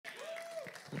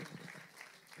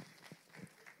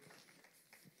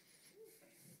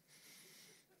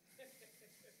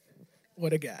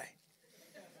What a guy.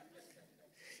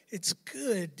 It's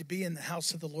good to be in the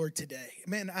house of the Lord today.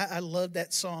 Man, I love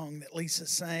that song that Lisa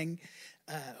sang,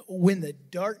 When the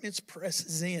Darkness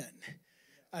Presses In.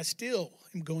 I still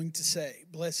am going to say,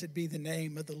 blessed be the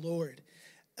name of the Lord.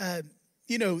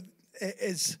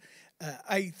 As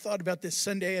I thought about this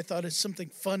Sunday, I thought of something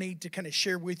funny to kind of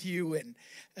share with you, and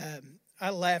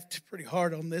I laughed pretty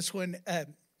hard on this one.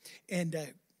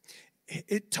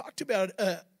 It talked about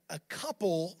a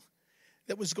couple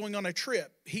that was going on a trip.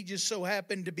 He just so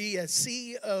happened to be a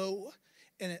CEO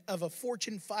of a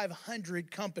Fortune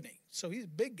 500 company. So he's a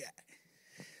big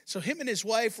guy. So him and his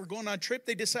wife were going on a trip.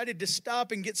 They decided to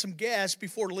stop and get some gas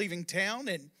before leaving town.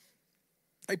 And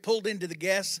they pulled into the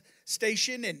gas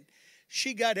station, and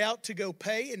she got out to go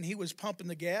pay, and he was pumping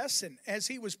the gas. And as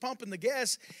he was pumping the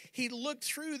gas, he looked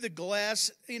through the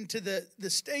glass into the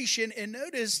station and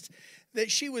noticed that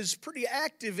she was pretty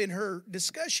active in her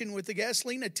discussion with the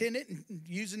gasoline attendant and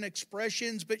using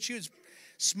expressions, but she was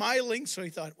smiling. So he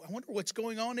thought, I wonder what's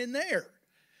going on in there.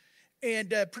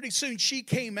 And pretty soon she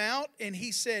came out, and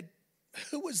he said,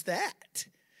 who was that?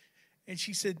 And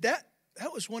she said, that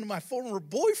was one of my former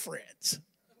boyfriends.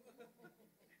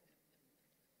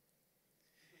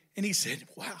 And he said,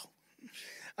 wow,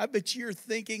 I bet you're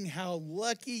thinking how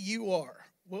lucky you are.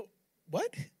 Well,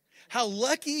 what? How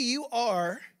lucky you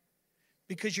are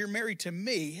because you're married to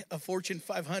me, a Fortune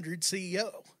 500 CEO.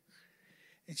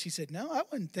 And she said, no, I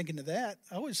wasn't thinking of that.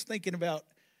 I was thinking about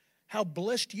how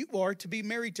blessed you are to be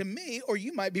married to me, or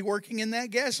you might be working in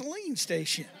that gasoline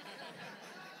station.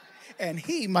 And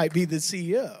he might be the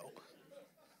CEO.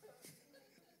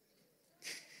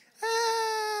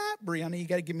 Brianna, you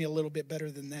got to give me a little bit better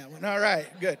than that one. All right,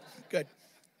 good.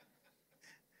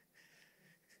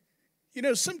 You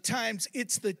know, sometimes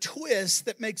it's the twist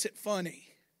that makes it funny.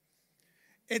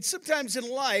 And sometimes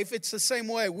in life, it's the same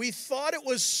way. We thought it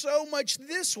was so much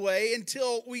this way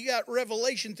until we got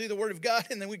revelation through the Word of God.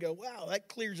 And then we go, wow, that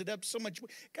clears it up so much. We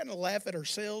kind of laugh at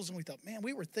ourselves, and we thought, man,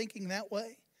 we were thinking that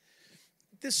way.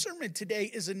 This sermon today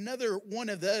is another one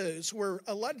of those where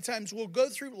a lot of times we'll go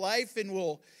through life and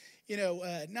we'll,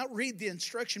 not read the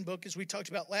instruction book as we talked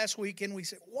about last week. And we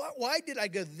say, why did I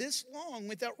go this long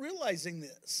without realizing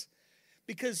this?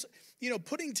 Because,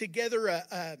 putting together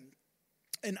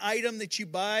an item that you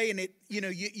buy, and it,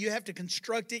 you have to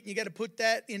construct it, and you got to put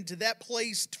that into that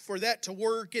place for that to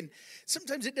work. And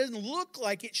sometimes it doesn't look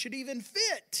like it should even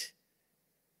fit.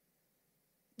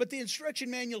 But the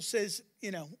instruction manual says,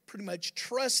 pretty much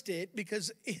trust it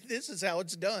because this is how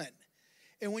it's done.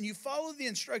 And when you follow the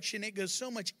instruction, it goes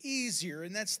so much easier.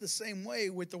 And that's the same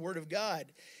way with the Word of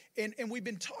God. And we've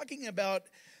been talking about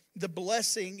the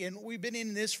blessing, and we've been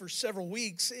in this for several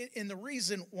weeks. And the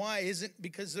reason why isn't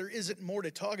because there isn't more to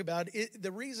talk about.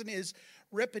 The reason is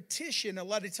repetition a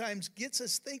lot of times gets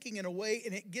us thinking in a way,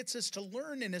 and it gets us to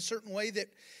learn in a certain way that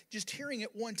just hearing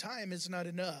it one time is not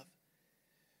enough.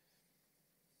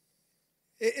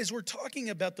 As we're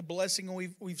talking about the blessing,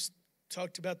 and we've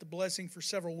talked about the blessing for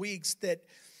several weeks, that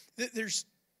there's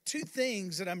two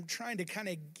things that I'm trying to kind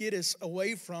of get us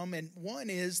away from. And one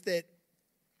is that,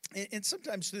 and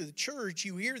sometimes through the church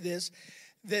you hear this,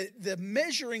 that the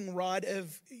measuring rod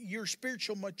of your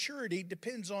spiritual maturity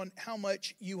depends on how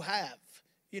much you have,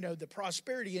 the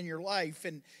prosperity in your life.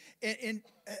 And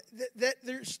that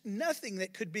there's nothing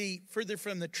that could be further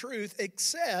from the truth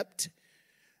except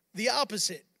the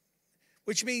opposite,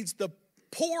 which means the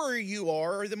poorer you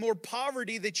are, or the more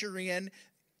poverty that you're in,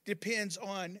 depends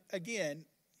on, again,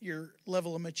 your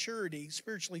level of maturity,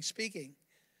 spiritually speaking.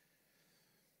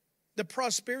 The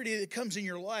prosperity that comes in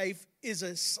your life is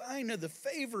a sign of the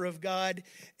favor of God.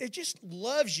 It just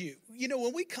loves you.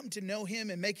 When we come to know Him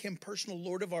and make Him personal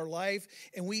Lord of our life,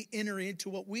 and we enter into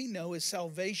what we know as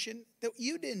salvation, that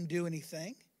you didn't do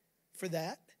anything for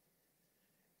that.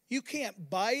 You can't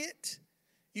buy it.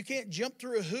 You can't jump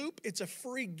through a hoop. It's a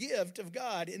free gift of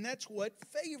God, and that's what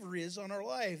favor is on our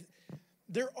life.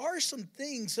 There are some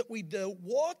things that we do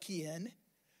walk in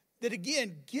that,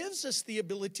 again, gives us the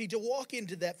ability to walk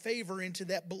into that favor, into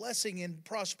that blessing and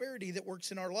prosperity that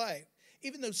works in our life,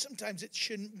 even though sometimes it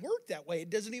shouldn't work that way. It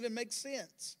doesn't even make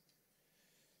sense.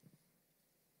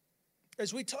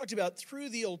 As we talked about through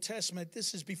the Old Testament,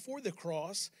 this is before the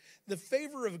cross, the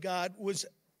favor of God was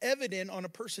evident on a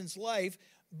person's life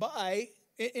by,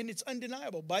 and it's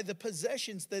undeniable, by the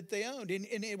possessions that they owned. And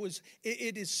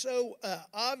it is so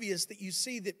obvious that you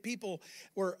see that people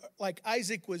were, like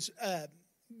Isaac was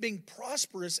being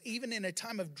prosperous even in a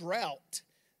time of drought.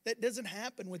 That doesn't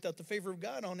happen without the favor of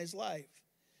God on his life.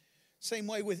 Same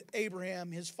way with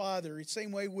Abraham, his father.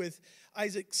 Same way with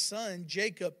Isaac's son,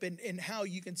 Jacob, and how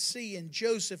you can see in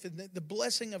Joseph and the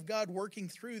blessing of God working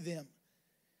through them.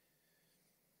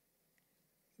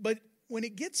 But when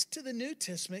it gets to the New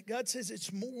Testament, God says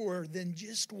it's more than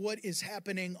just what is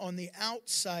happening on the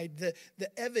outside, the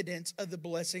evidence of the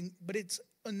blessing, but it's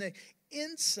on the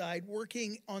inside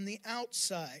working on the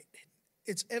outside.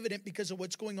 It's evident because of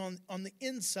what's going on the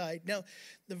inside. Now,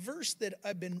 the verse that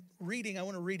I've been reading, I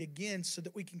want to read again so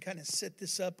that we can kind of set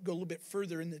this up, go a little bit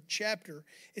further in the chapter.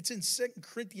 It's in 2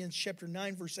 Corinthians chapter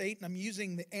 9, verse 8, and I'm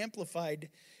using the Amplified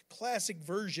Classic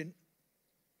Version.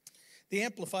 The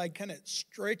Amplified kind of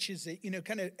stretches it,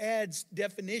 kind of adds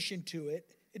definition to it.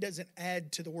 It doesn't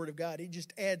add to the Word of God. It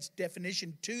just adds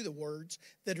definition to the words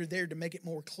that are there to make it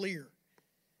more clear.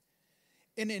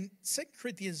 And in 2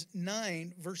 Corinthians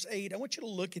 9, verse 8, I want you to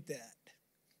look at that.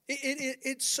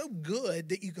 It's so good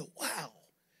that you go, wow.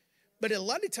 But a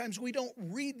lot of times we don't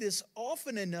read this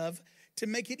often enough to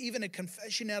make it even a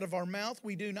confession out of our mouth.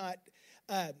 We do not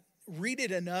read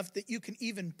it enough that you can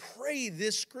even pray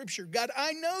this scripture. God,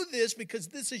 I know this because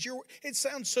this is your, it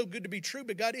sounds so good to be true,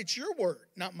 but God, it's your word,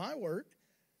 not my word.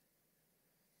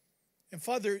 And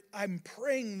Father, I'm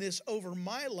praying this over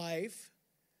my life,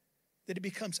 that it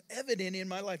becomes evident in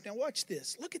my life. Now watch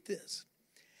this. Look at this.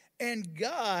 And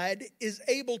God is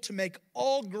able to make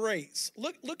all grace.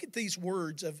 Look at these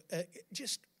words of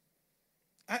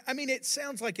I mean, it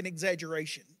sounds like an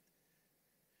exaggeration.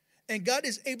 And God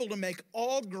is able to make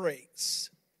all grace,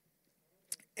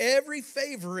 every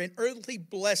favor and earthly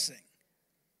blessing.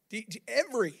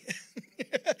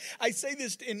 I say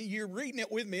this and you're reading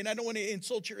it with me, and I don't want to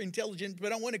insult your intelligence,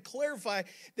 but I want to clarify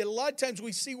that a lot of times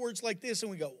we see words like this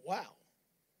and we go, wow.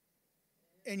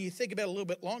 And you think about it a little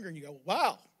bit longer and you go,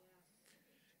 wow.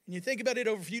 And you think about it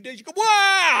over a few days, you go,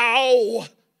 wow.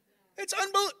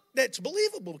 That's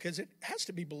believable because it has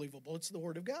to be believable. It's the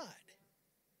Word of God.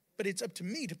 But it's up to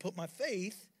me to put my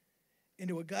faith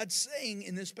into what God's saying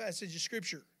in this passage of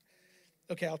Scripture.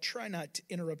 Okay, I'll try not to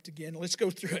interrupt again. Let's go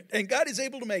through it. And God is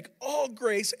able to make all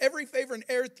grace, every favor and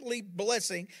earthly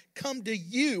blessing come to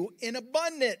you in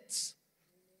abundance.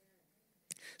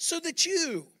 So that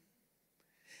you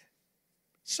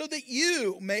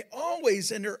may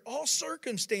always, under all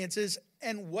circumstances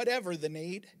and whatever the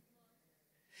need,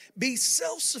 be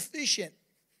self-sufficient,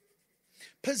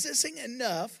 possessing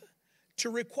enough to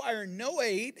require no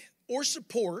aid or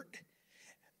support,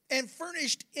 and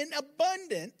furnished in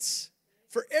abundance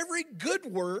for every good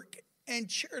work and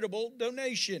charitable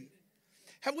donation.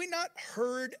 Have we not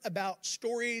heard about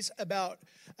stories about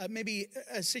maybe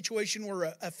a situation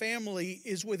where a family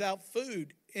is without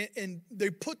food and they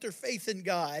put their faith in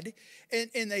God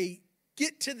and they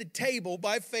get to the table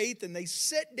by faith and they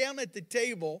sit down at the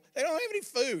table. They don't have any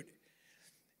food,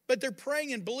 but they're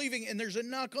praying and believing, and there's a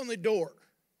knock on the door.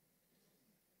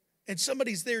 And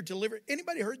somebody's there to deliver.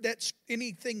 Anybody heard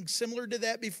anything similar to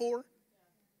that before?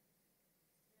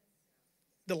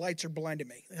 The lights are blinding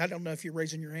me. I don't know if you're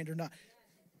raising your hand or not.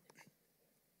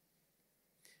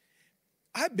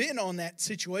 I've been on that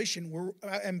situation where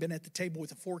I haven't been at the table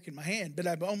with a fork in my hand, but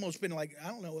I've almost been like, I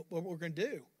don't know what we're going to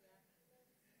do.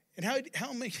 And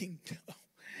how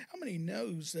many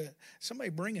knows somebody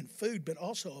bringing food, but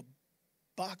also a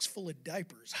box full of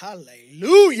diapers?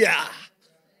 Hallelujah!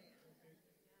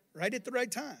 Right at the right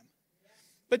time.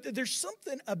 But there's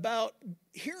something about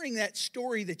hearing that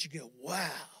story that you go, wow.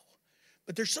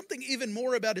 But there's something even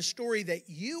more about a story that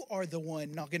you are the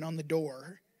one knocking on the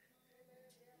door.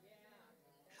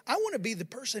 I want to be the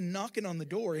person knocking on the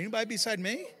door. Anybody beside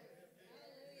me?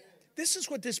 This is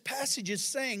what this passage is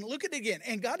saying. Look at it again.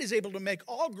 And God is able to make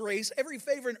all grace, every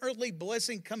favor and earthly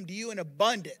blessing come to you in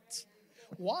abundance.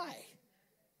 Why?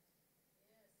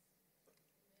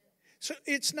 So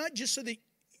it's not just so that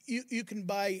you can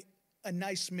buy a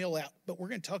nice meal out, but we're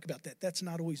going to talk about that. That's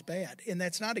not always bad, and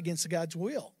that's not against God's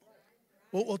will.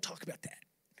 We'll talk about that.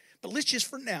 But let's just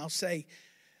for now say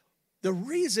the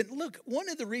reason, look, one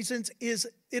of the reasons is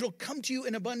it'll come to you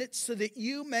in abundance so that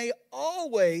you may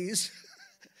always,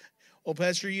 oh,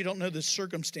 Pastor, you don't know the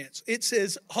circumstance. It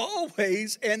says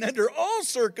always and under all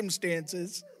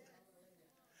circumstances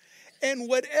and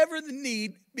whatever the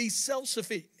need, be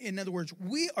self-sufficient. In other words,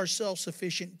 we are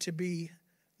self-sufficient to be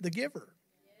the giver.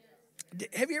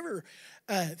 Have you ever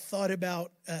thought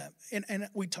about, and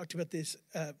we talked about this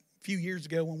a few years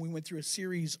ago when we went through a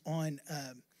series on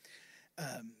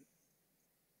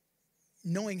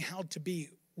knowing how to be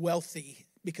wealthy,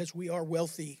 because we are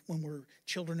wealthy when we're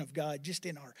children of God, just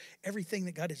in our everything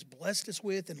that God has blessed us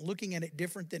with, and looking at it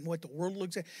different than what the world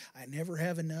looks at. I never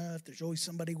have enough. There's always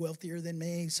somebody wealthier than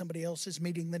me. Somebody else is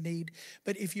meeting the need.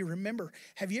 But if you remember,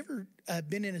 have you ever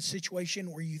been in a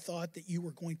situation where you thought that you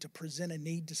were going to present a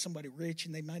need to somebody rich,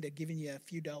 and they might have given you a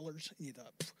few dollars, and you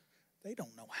thought, they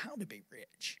don't know how to be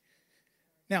rich.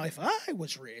 Now, if I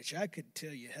was rich, I could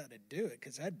tell you how to do it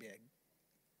because I'd be a...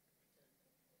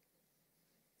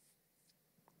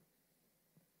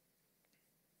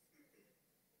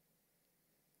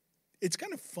 It's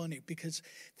kind of funny because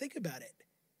think about it.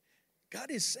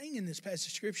 God is saying in this passage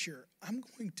of Scripture, I'm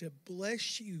going to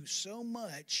bless you so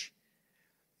much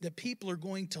that people are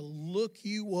going to look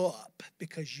you up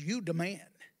because you demand.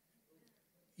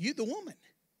 You, the woman.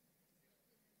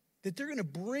 That they're going to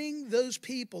bring those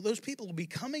people will be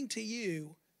coming to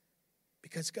you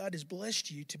because God has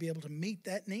blessed you to be able to meet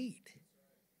that need.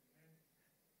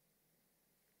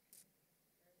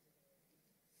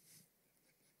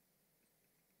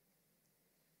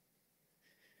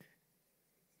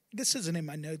 This isn't in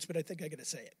my notes, but I think I got to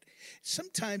say it.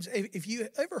 Sometimes, if you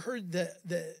ever heard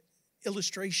the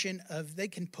illustration of they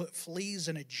can put fleas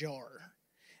in a jar,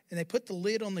 and they put the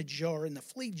lid on the jar, and the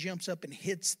flea jumps up and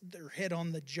hits their head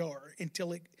on the jar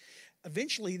until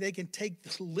eventually they can take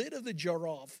the lid of the jar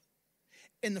off,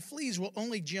 and the fleas will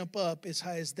only jump up as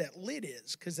high as that lid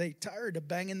is because they're tired of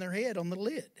banging their head on the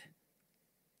lid.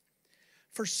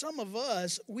 For some of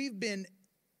us, we've been,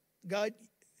 God,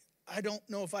 I don't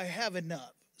know if I have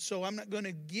enough. So I'm not going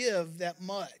to give that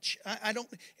much. I don't.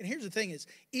 And here's the thing is,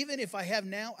 even if I have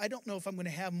now, I don't know if I'm going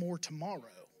to have more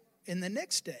tomorrow and the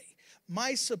next day.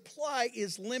 My supply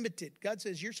is limited. God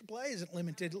says your supply isn't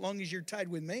limited as long as you're tied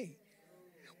with me.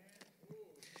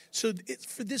 So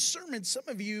for this sermon, some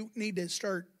of you need to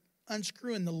start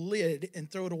unscrewing the lid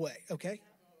and throw it away, okay?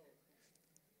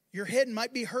 Your head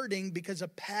might be hurting because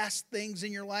of past things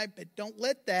in your life, but don't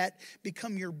let that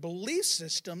become your belief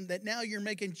system that now you're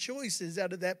making choices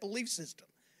out of that belief system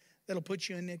that'll put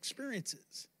you in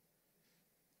experiences.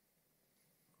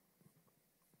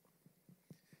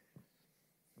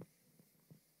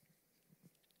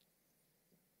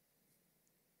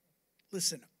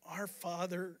 Listen, our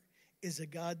Father is a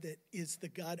God that is the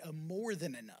God of more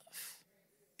than enough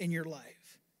in your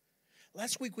life.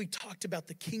 Last week we talked about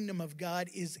the kingdom of God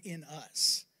is in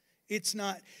us. It's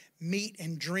not meat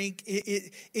and drink.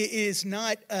 It is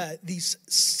not these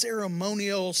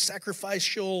ceremonial,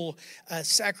 sacrificial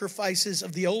sacrifices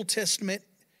of the Old Testament.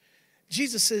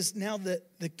 Jesus says now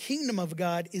that the kingdom of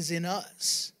God is in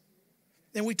us.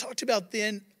 And we talked about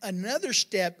then another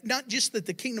step, not just that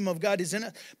the kingdom of God is in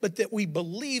us, but that we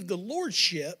believe the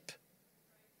lordship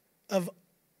of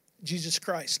Jesus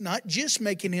Christ, not just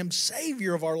making him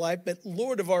Savior of our life, but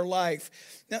Lord of our life.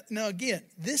 Now again,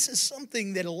 this is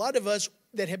something that a lot of us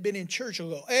that have been in church will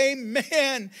go,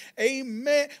 amen,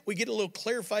 amen. We get a little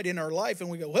clarified in our life and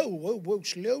we go, whoa,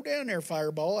 slow down there,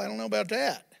 Fireball. I don't know about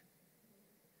that.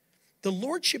 The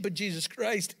Lordship of Jesus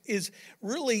Christ is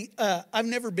really, I've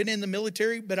never been in the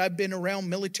military, but I've been around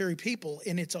military people,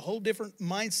 and it's a whole different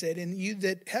mindset. And you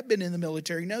that have been in the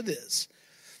military know this.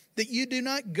 That you do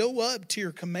not go up to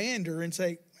your commander and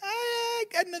say, I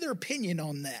got another opinion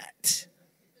on that.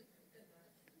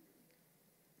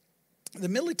 The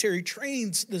military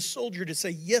trains the soldier to say,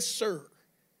 yes, sir,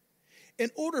 in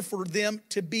order for them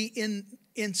to be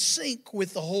in sync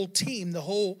with the whole team, the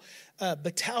whole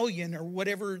battalion or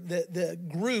whatever the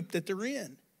group that they're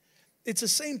in. It's the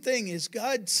same thing as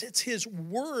God sets his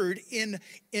word in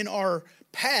our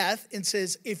path and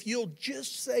says, if you'll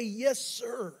just say, yes,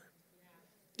 sir.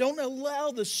 Don't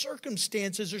allow the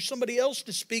circumstances or somebody else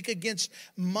to speak against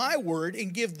my word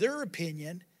and give their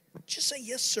opinion. Just say,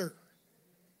 yes, sir.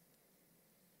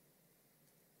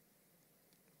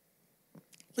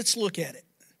 Let's look at it.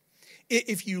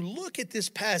 If you look at this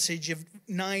passage of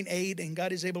 9:8, and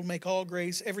God is able to make all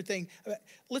grace, everything.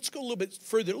 Let's go a little bit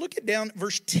further. Look at down at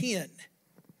verse 10.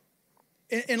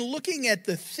 And looking at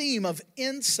the theme of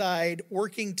inside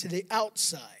working to the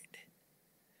outside.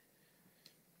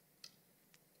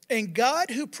 And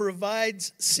God who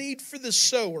provides seed for the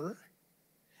sower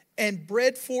and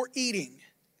bread for eating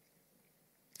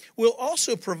will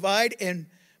also provide and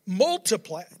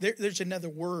multiply. There's another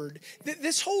word.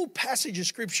 This whole passage of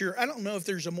Scripture, I don't know if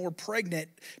there's a more pregnant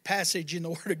passage in the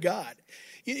Word of God.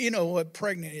 You know what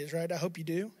pregnant is, right? I hope you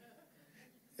do.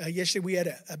 Yesterday we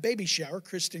had a baby shower,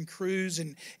 Kristen Cruz,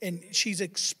 and she's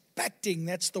expecting.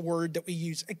 That's the word that we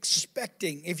use,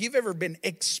 expecting. If you've ever been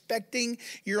expecting,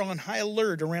 you're on high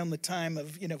alert around the time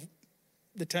of,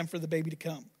 the time for the baby to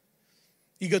come.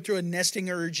 You go through a nesting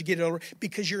urge, you get it over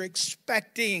because you're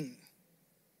expecting.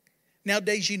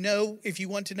 Nowadays, if you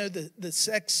want to know the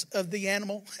sex of the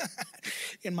animal,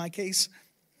 in my case,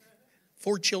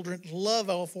 4 children, love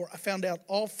all 4. I found out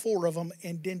all 4 of them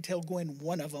and didn't tell Gwen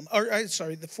one of them.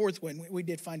 The 4th one, we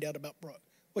did find out about Brooke.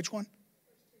 Which one?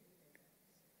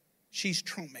 She's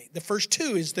trumped me. The first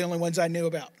 2 is the only ones I knew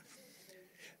about.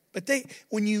 But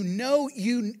when you know,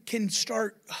 you can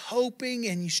start hoping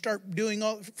and you start doing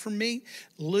all. For me,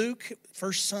 Luke,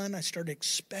 first son, I started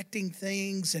expecting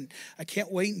things, and I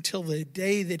can't wait until the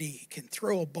day that he can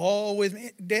throw a ball with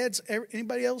me. Dads,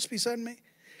 anybody else beside me?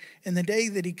 And the day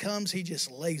that he comes, he just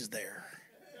lays there.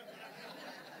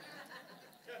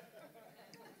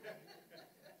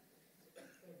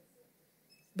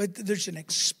 But there's an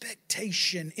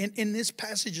expectation in this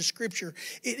passage of Scripture.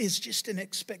 It is just an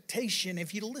expectation.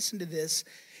 If you listen to this,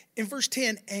 in verse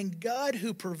 10, and God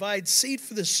who provides seed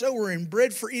for the sower and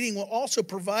bread for eating will also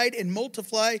provide and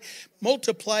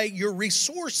multiply your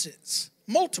resources.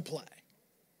 Multiply.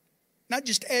 Not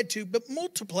just add to, but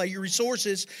multiply your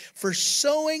resources for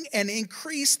sowing and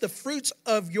increase the fruits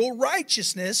of your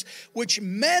righteousness, which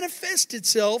manifests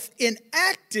itself in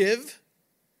active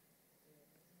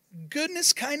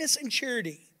goodness, kindness, and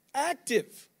charity.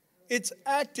 Active. It's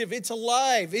active. It's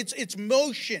alive. It's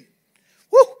motion.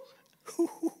 Woo!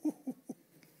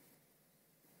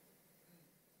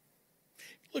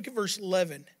 Look at verse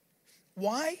 11.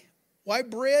 Why? Why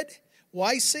bread?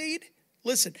 Why seed?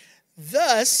 Listen.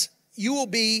 Thus you will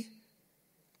be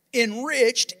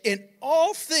enriched in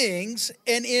all things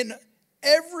and in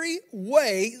every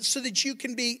way so that you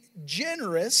can be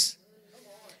generous.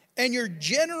 And your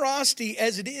generosity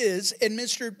as it is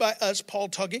administered by us, Paul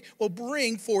talking, will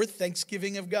bring forth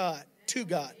thanksgiving of God, to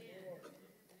God.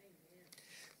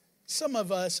 Some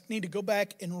of us need to go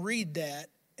back and read that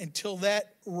until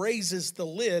that raises the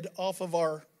lid off of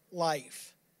our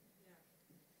life.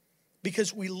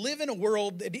 Because we live in a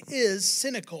world that is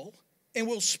cynical and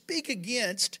will speak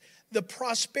against the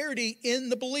prosperity in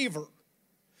the believer.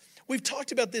 We've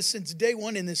talked about this since day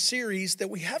one in this series, that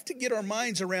we have to get our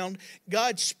minds around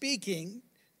God speaking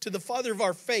to the father of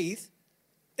our faith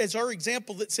as our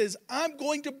example that says, I'm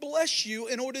going to bless you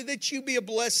in order that you be a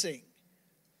blessing.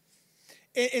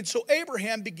 And so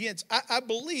Abraham begins, I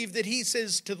believe that he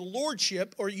says to the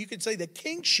lordship, or you could say the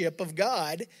kingship of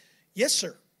God, yes,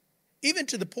 sir. Even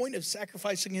to the point of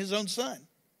sacrificing his own son.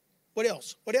 What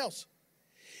else? What else?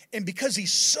 And because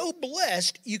he's so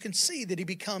blessed, you can see that he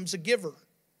becomes a giver.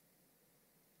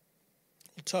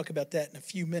 We'll talk about that in a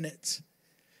few minutes.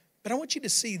 But I want you to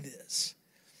see this.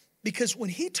 Because when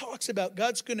he talks about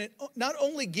God's going to not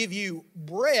only give you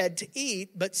bread to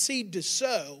eat, but seed to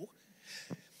sow.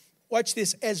 Watch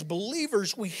this. As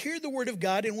believers, we hear the word of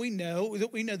God and we know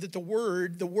that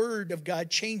the word of God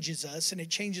changes us and it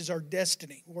changes our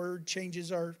destiny. Word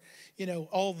changes our,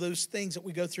 all those things that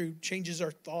we go through, changes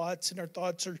our thoughts, and our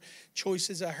thoughts are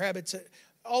choices, our habits,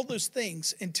 all those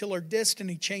things until our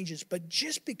destiny changes. But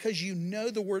just because you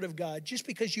know the word of God, just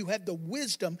because you have the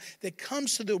wisdom that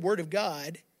comes to the word of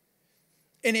God,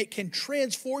 and it can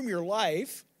transform your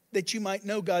life, that you might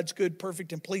know God's good,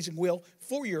 perfect, and pleasing will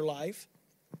for your life.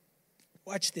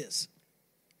 Watch this.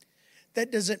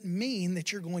 That doesn't mean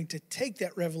that you're going to take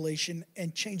that revelation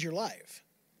and change your life.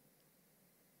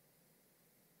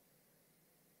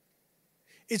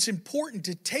 It's important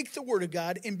to take the word of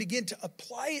God and begin to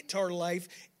apply it to our life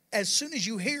as soon as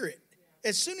you hear it.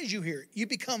 As soon as you hear it, you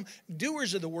become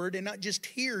doers of the word and not just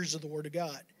hearers of the word of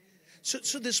God.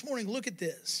 So this morning, look at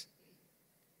this.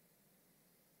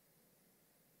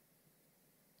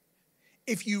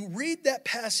 If you read that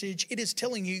passage, it is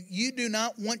telling you, you do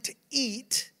not want to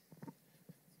eat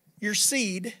your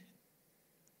seed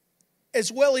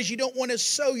as well as you don't want to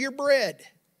sow your bread.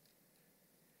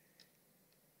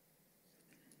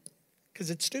 Because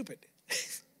it's stupid.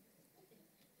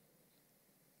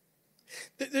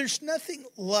 There's nothing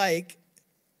like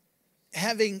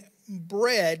having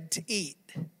bread to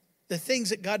eat. The things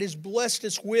that God has blessed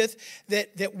us with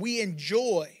that we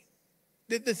enjoy.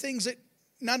 The things that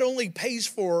not only pays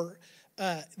for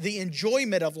the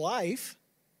enjoyment of life,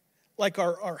 like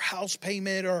our house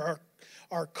payment or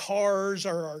our cars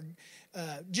or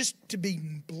our just to be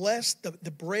blessed,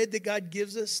 the bread that God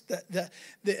gives us,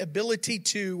 the ability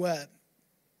to...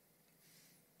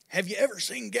 have you ever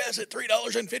seen gas at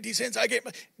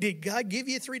 $3.50? Did God give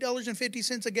you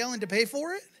 $3.50 a gallon to pay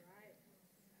for it?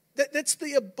 That's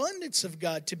the abundance of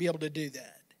God to be able to do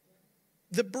that.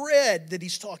 The bread that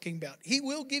he's talking about. He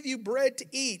will give you bread to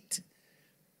eat.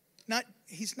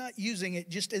 He's not using it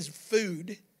just as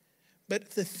food,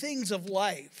 but the things of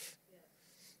life.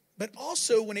 But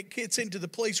also when it gets into the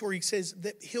place where he says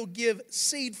that he'll give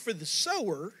seed for the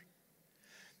sower,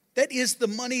 that is the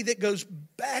money that goes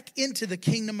back into the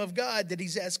kingdom of God that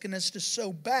he's asking us to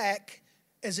sow back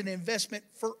as an investment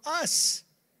for us,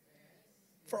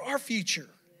 for our future.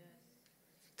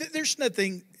 There's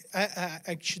nothing,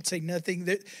 I should say nothing,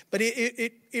 but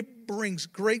it brings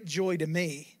great joy to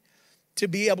me to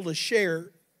be able to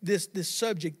share this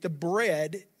subject, the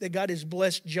bread that God has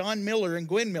blessed John Miller and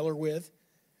Gwen Miller with,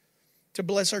 to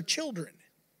bless our children.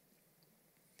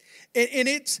 And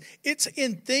it's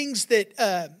in things that,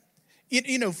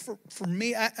 for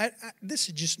me, this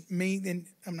is just me, and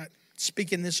I'm not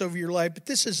speaking this over your life, but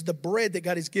this is the bread that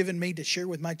God has given me to share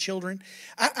with my children.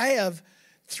 I have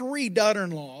 3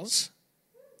 daughter-in-laws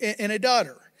and a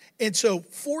daughter. And so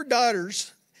 4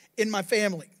 daughters in my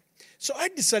family. So I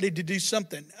decided to do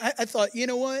something. I thought, you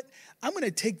know what? I'm going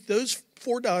to take those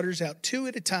 4 daughters out 2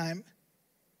 at a time.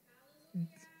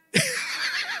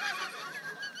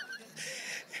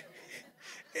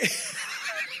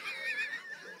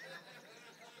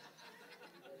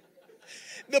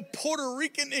 The Puerto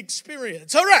Rican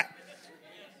experience. All right.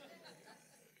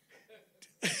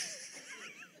 I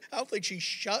don't think she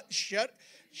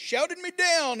shouted me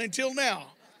down until now.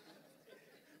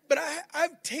 But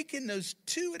I've taken those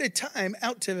 2 at a time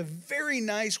out to a very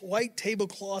nice white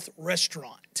tablecloth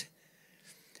restaurant.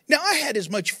 Now, I had as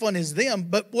much fun as them,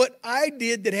 but what I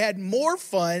did that had more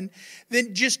fun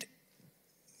than just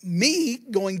me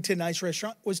going to a nice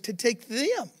restaurant was to take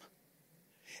them.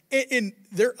 And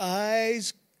their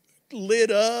eyes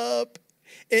lit up.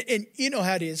 And you know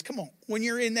how it is. Come on. When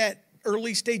you're in that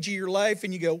early stage of your life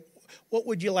and you go, what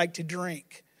would you like to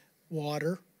drink?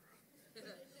 Water.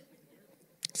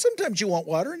 Sometimes you want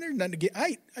water and there's nothing to get.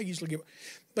 I usually get,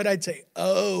 but I'd say,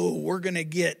 oh, we're going to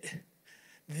get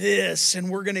this and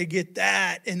we're going to get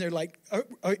that. And they're like,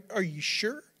 are you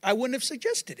sure? I wouldn't have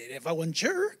suggested it if I wasn't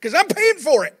sure because I'm paying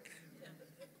for it.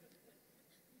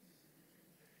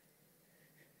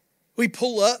 We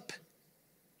pull up.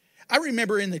 I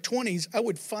remember in the 20s, I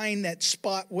would find that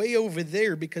spot way over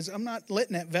there because I'm not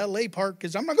letting that valet park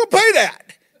because I'm not going to pay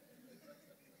that.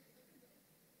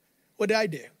 What did I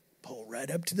do? Pull right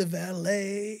up to the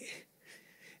valet.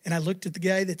 And I looked at the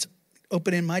guy that's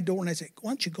opening my door and I said,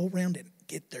 why don't you go around and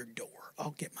get their door?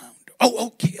 I'll get my own door. Oh,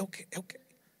 okay.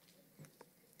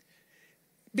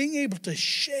 Being able to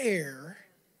share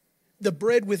the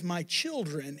bread with my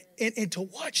children and to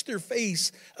watch their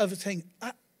face of saying,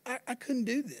 I couldn't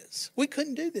do this. We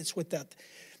couldn't do this without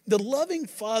the loving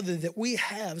Father that we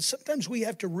have. Sometimes we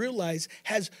have to realize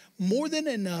has more than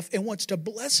enough and wants to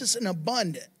bless us in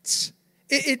abundance.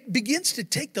 It begins to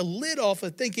take the lid off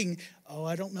of thinking, oh,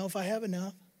 I don't know if I have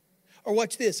enough. Or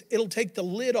watch this. It'll take the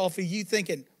lid off of you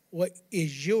thinking, what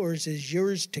is yours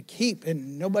to keep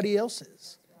and nobody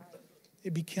else's.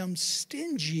 It becomes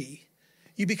stingy.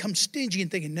 You become stingy and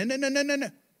thinking, no.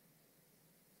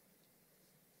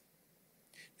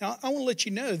 Now, I want to let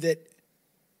you know that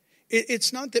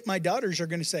it's not that my daughters are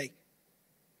going to say,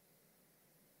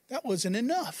 that wasn't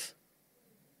enough.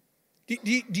 Do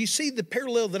you see the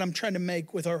parallel that I'm trying to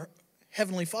make with our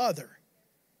Heavenly Father?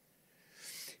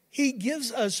 He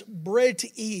gives us bread to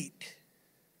eat,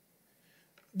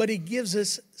 but He gives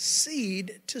us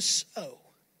seed to sow.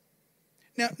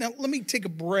 Now let me take a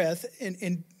breath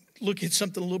and look at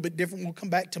something a little bit different. We'll come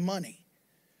back to money.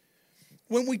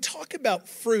 When we talk about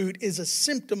fruit is a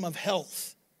symptom of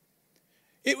health.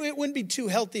 It wouldn't be too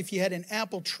healthy if you had an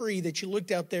apple tree that you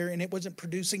looked out there and it wasn't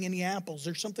producing any apples.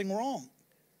 There's something wrong.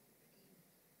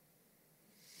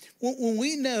 When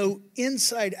we know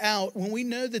inside out, when we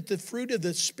know that the fruit of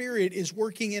the Spirit is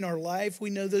working in our life,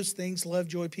 we know those things: love,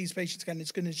 joy, peace, patience,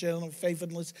 kindness, goodness, gentleness,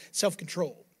 faithfulness,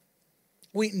 self-control.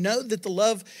 We know that the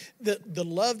love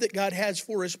that God has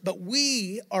for us, but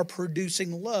we are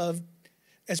producing love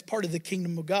as part of the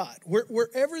kingdom of God.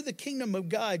 Wherever the kingdom of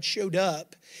God showed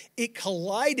up, it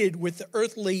collided with the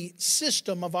earthly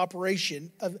system of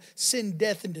operation of sin,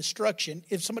 death, and destruction.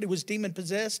 If somebody was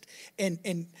demon-possessed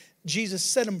and Jesus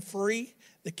set them free,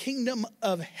 the kingdom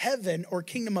of heaven or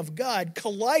kingdom of God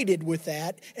collided with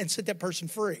that and set that person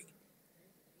free.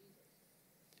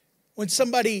 When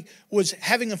somebody was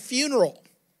having a funeral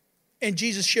and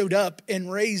Jesus showed up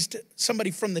and raised somebody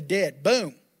from the dead,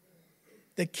 boom.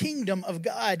 The kingdom of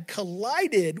God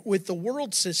collided with the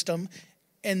world system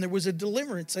and there was a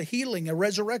deliverance, a healing, a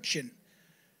resurrection.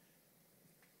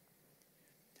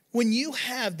 When you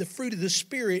have the fruit of the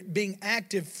Spirit being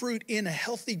active fruit in a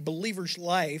healthy believer's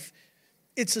life,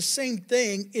 it's the same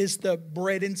thing as the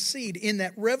bread and seed. In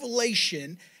that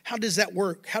revelation, how does that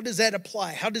work? How does that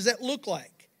apply? How does that look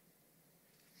like?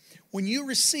 When you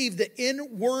receive the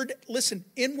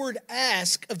inward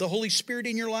ask of the Holy Spirit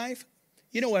in your life,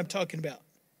 you know what I'm talking about.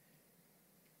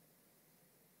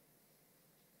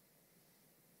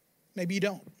 Maybe you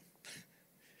don't.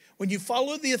 When you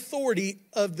follow the authority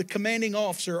of the commanding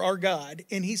officer, our God,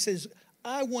 and He says,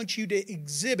 I want you to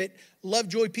exhibit love,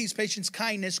 joy, peace, patience,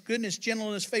 kindness, goodness,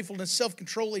 gentleness, faithfulness,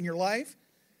 self-control in your life.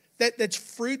 That's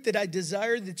fruit that I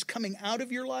desire that's coming out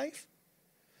of your life.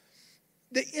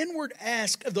 the inward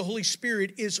ask of the Holy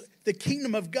Spirit is the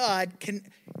kingdom of God can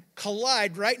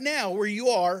collide right now where you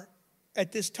are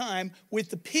at this time with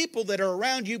the people that are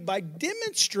around you by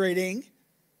demonstrating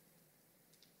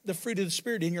the fruit of the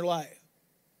Spirit in your life.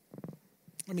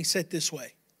 Let me say it this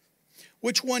way.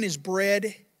 Which one is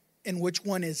bread and which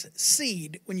one is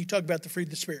seed when you talk about the fruit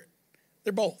of the Spirit?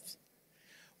 They're both.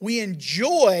 We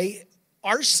enjoy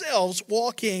ourselves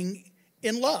walking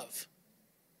in love,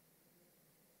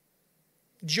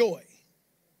 joy,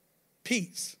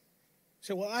 peace.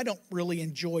 So, well, I don't really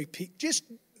enjoy peace. Just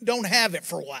don't have it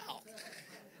for a while.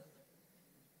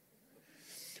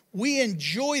 We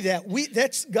enjoy that.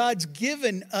 That's God's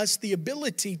given us the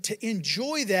ability to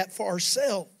enjoy that for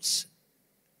ourselves.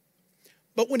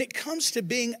 But when it comes to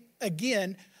being,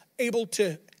 again, able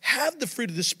to have the fruit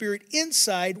of the Spirit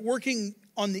inside, working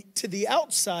to the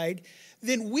outside,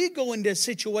 then we go into a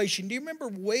situation. Do you remember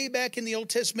way back in the Old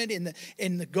Testament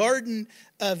in the Garden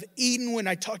of Eden when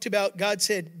I talked about God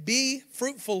said, be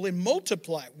fruitful and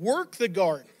multiply, work the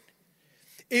garden.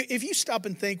 If you stop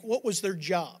and think, what was their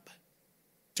job?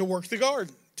 To work the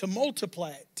garden, to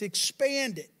multiply it, to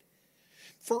expand it.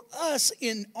 For us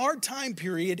in our time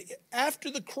period,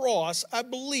 after the cross, I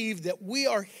believe that we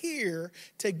are here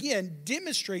to, again,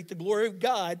 demonstrate the glory of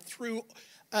God through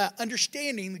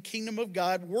understanding the kingdom of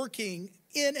God working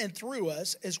in and through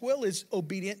us, as well as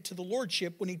obedient to the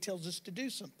Lordship when He tells us to do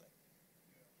something.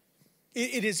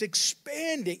 It is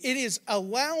expanding. It is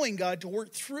allowing God to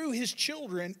work through His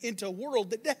children into a world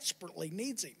that desperately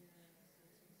needs Him.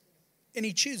 And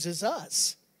He chooses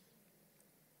us.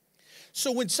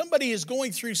 So when somebody is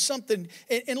going through something,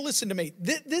 and listen to me,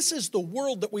 this is the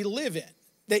world that we live in,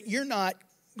 that you're not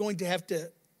going to have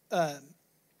to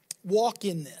walk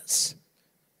in this.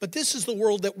 But this is the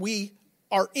world that we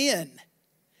are in.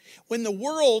 When the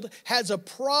world has a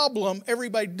problem,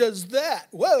 everybody does that.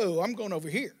 Whoa, I'm going over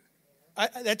here.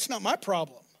 That's not my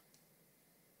problem.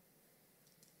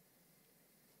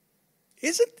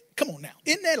 Come on now.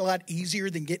 Isn't that a lot easier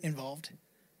than getting involved?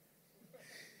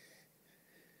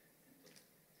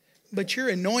 But you're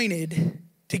anointed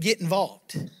to get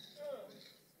involved.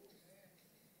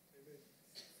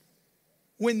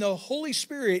 When the Holy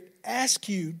Spirit asks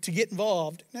you to get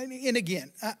involved, and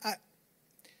again,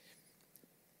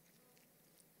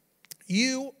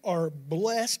 you are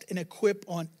blessed and equipped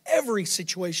on every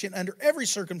situation, under every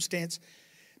circumstance,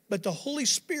 but the Holy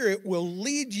Spirit will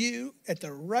lead you at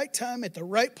the right time, at the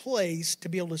right place to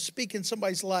be able to speak in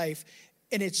somebody's life,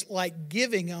 and it's like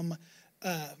giving them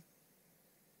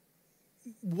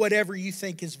whatever you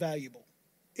think is valuable.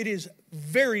 It is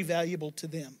very valuable to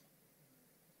them.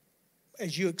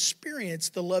 As you experience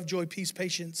the love, joy, peace,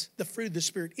 patience, the fruit of the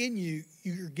Spirit in you,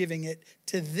 you're giving it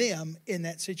to them in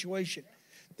that situation.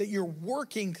 That you're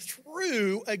working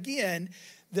through, again,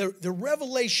 the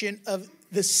revelation of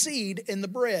the seed and the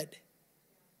bread.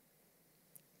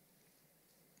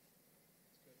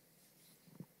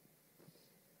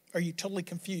 Are you totally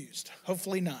confused?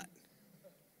 Hopefully not.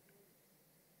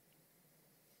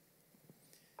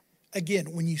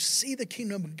 Again, when you see the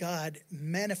kingdom of God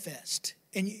manifest,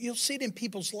 and you'll see it in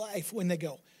people's life when they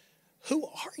go, who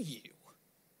are you?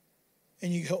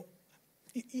 And you go,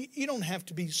 you don't have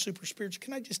to be super spiritual.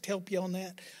 Can I just help you on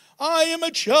that? I am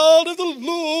a child of the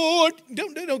Lord.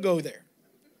 Don't go there.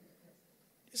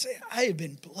 You say, I have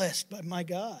been blessed by my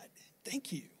God.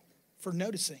 Thank you for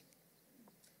noticing.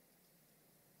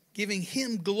 Giving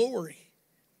Him glory.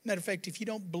 Matter of fact, if you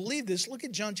don't believe this, look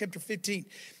at John chapter 15.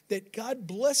 That God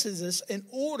blesses us in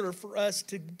order for us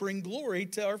to bring glory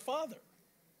to our Father.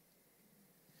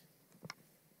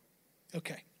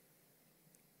 Okay.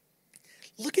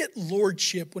 Look at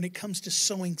lordship when it comes to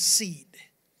sowing seed.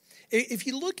 If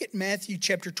you look at Matthew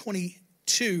chapter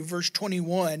 22, verse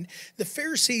 21, the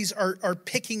Pharisees are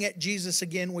picking at Jesus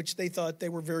again, which they thought they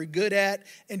were very good at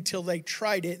until they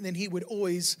tried it. And then He would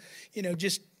always,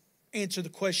 just answer the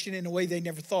question in a way they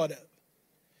never thought of.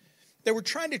 They were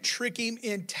trying to trick Him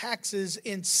in taxes,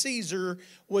 and Caesar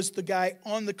was the guy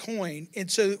on the coin.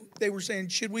 And so they were saying,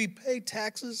 should we pay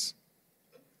taxes?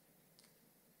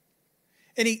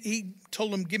 And he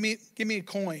told them, give me a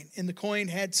coin. And the coin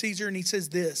had Caesar, and He says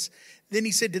this. Then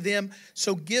He said to them,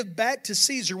 so give back to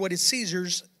Caesar what is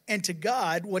Caesar's, and to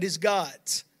God what is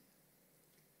God's.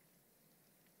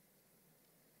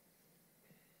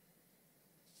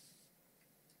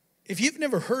 If you've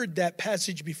never heard that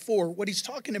passage before, what he's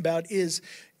talking about is,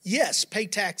 yes, pay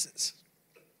taxes.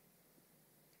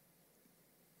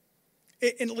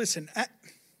 And listen,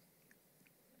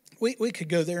 we could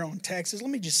go there on taxes.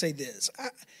 Let me just say this.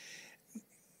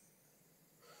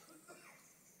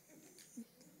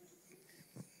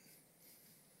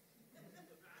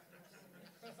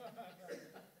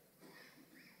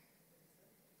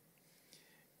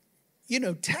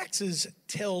 taxes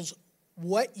tells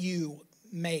what you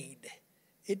made.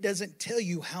 It doesn't tell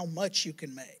you how much you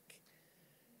can make.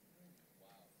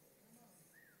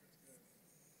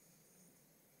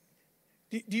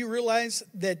 Do you realize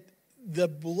that the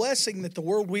blessing that the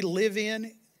world we live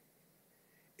in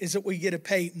is that we get to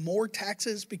pay more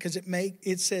taxes because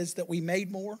it says that we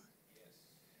made more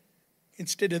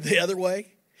instead of the other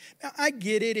way? Now, I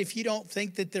get it if you don't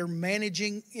think that they're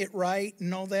managing it right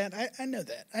and all that. I know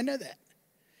that. I know that.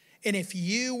 And if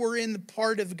you were in the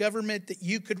part of government that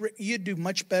you'd do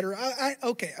much better.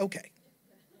 Okay.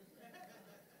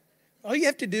 All you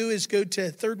have to do is go to a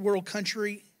third world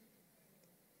country,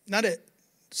 not a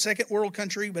second world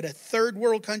country, but a third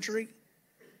world country.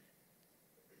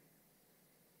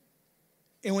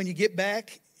 And when you get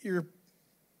back, you're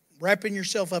wrapping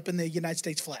yourself up in the United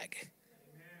States flag.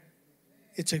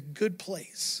 It's a good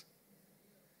place.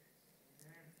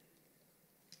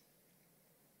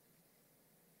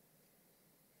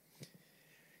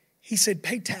 He said,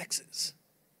 pay taxes.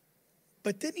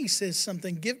 But then he says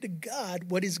something, give to God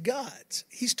what is God's.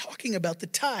 He's talking about the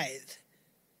tithe.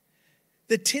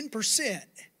 The 10%.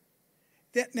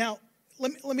 Now,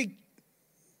 let me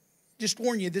just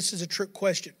warn you, this is a trick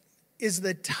question. Is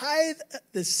the tithe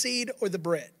the seed or the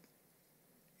bread?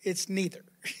 It's neither.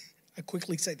 I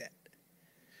quickly say that.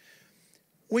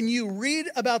 When you read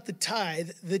about the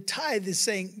tithe is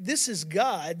saying, this is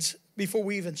God's before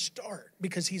we even start,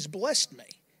 because he's blessed me.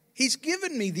 He's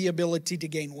given me the ability to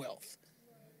gain wealth.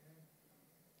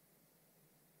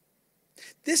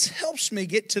 This helps me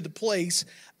get to the place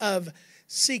of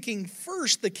seeking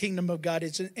first the kingdom of God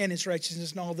and his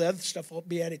righteousness, and all the other stuff will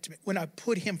be added to me. When I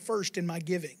put him first in my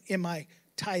giving, in my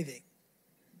tithing.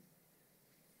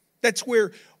 That's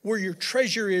where your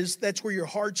treasure is. That's where your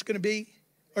heart's going to be.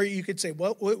 Or you could say,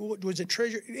 well, what was it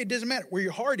treasure? It doesn't matter. Where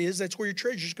your heart is, that's where your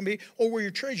treasure's going to be. Or where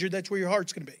your treasure, that's where your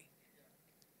heart's going to be.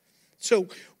 So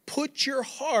put your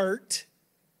heart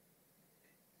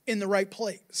in the right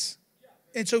place.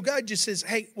 And so God just says,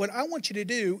 hey, what I want you to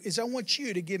do is I want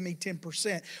you to give me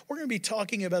 10%. We're going to be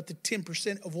talking about the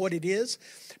 10% of what it is.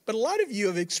 But a lot of you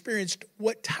have experienced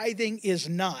what tithing is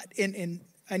not. And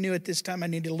I knew at this time I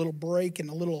needed a little break and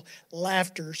a little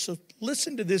laughter. So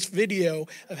listen to this video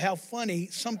of how funny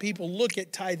some people look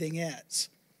at tithing as.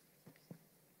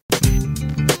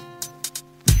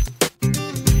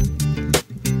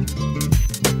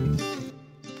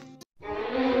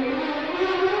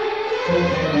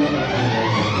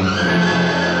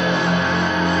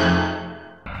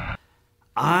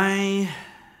 I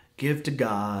give to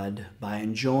God by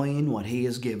enjoying what he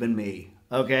has given me,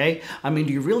 okay? I mean,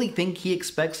 do you really think he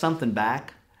expects something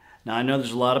back? Now, I know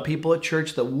there's a lot of people at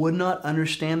church that would not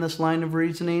understand this line of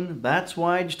reasoning. That's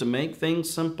why, just to make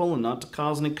things simple and not to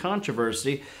cause any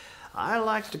controversy, I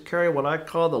like to carry what I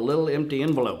call the little empty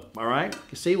envelope, all right?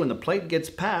 You see, when the plate gets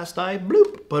passed, I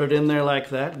bloop, put it in there like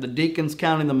that. The deacon's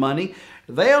counting the money.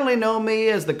 They only know me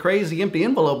as the crazy empty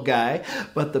envelope guy,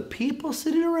 but the people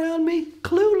sitting around me,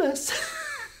 clueless.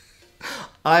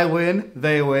 I win,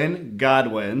 they win, God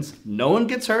wins. No one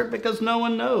gets hurt because no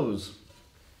one knows.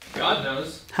 God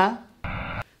knows. Huh?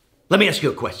 Let me ask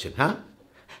you a question, huh?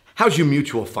 How's your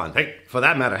mutual fund? Hey, for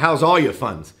that matter, how's all your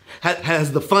funds?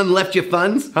 Has the fund left your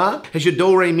funds, huh? Has your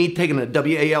do-re-mi taken a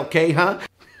W-A-L-K, huh?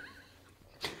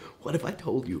 What if I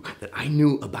told you that I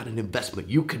knew about an investment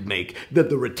you could make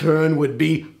that the return would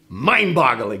be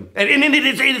mind-boggling? And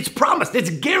it's promised,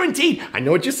 it's guaranteed. I know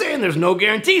what you're saying, there's no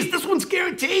guarantees. This one's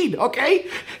guaranteed, okay?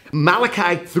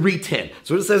 Malachi 3:10.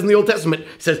 So it says in the Old Testament,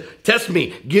 it says, test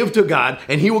me, give to God,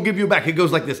 and he will give you back. It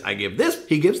goes like this: I give this,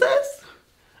 he gives this.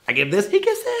 I give this, he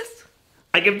gives this.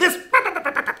 I give this,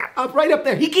 up right up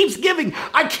there. He keeps giving.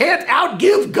 I can't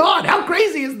outgive God. How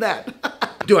crazy is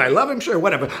that? Do I love him? Sure,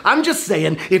 whatever. I'm just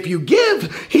saying, if you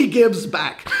give, he gives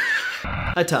back.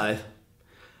 I tithe,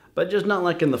 but just not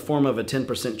like in the form of a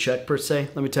 10% check per se.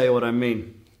 Let me tell you what I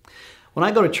mean. When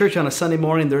I go to church on a Sunday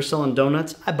morning, they're selling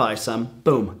donuts, I buy some.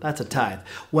 Boom, that's a tithe.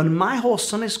 When my whole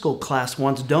Sunday school class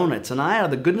wants donuts and I, out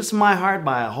of the goodness of my heart,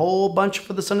 buy a whole bunch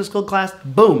for the Sunday school class,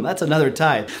 boom, that's another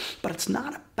tithe. But it's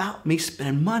not about me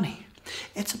spending money.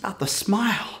 It's about the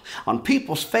smile on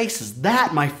people's faces.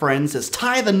 That, my friends, is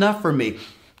tithe enough for me.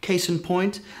 Case in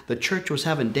point, the church was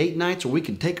having date nights where we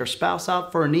could take our spouse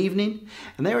out for an evening,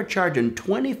 and they were charging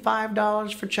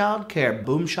 $25 for childcare.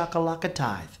 Boom shakalaka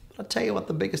tithe. I'll tell you what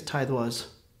the biggest tithe was.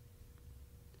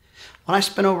 When I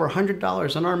spent over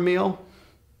 $100 on our meal,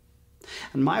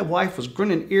 and my wife was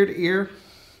grinning ear to ear,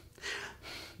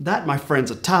 that, my friend's,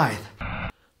 a tithe.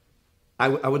 I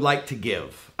would like to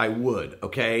give. I would,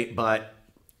 okay? But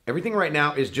Everything right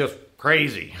now is just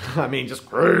crazy. I mean, just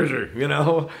crazy, you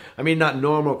know? I mean, not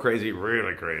normal crazy,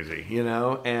 really crazy, you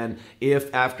know? And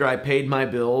if after I paid my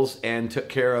bills and took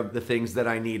care of the things that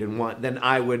I need and want, then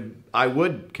I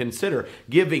would consider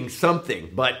giving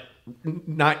something, but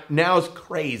not now's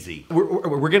crazy. We're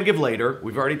going to give later.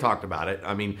 We've already talked about it.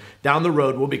 I mean, down the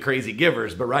road we'll be crazy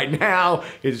givers, but right now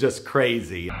it's just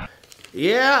crazy.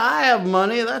 Yeah, I have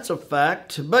money, that's a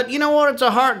fact. But you know what? It's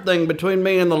a heart thing between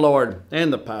me and the Lord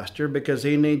and the pastor, because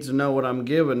he needs to know what I'm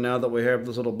giving now that we have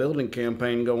this little building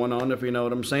campaign going on, if you know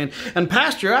what I'm saying. And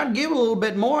pastor, I'd give a little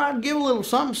bit more. I'd give a little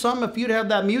something if you'd have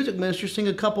that music minister sing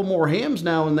a couple more hymns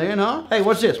now and then, huh? Hey,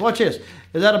 what's this? Watch this.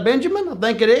 Is that a Benjamin? I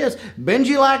think it is.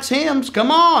 Benji likes hymns.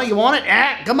 Come on. You want it?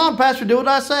 Come on, pastor, do what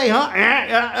I say, huh?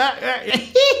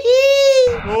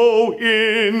 Oh,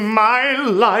 in my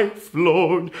life,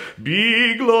 Lord,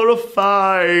 be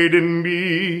glorified in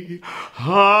me.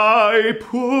 I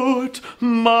put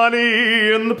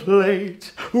money in the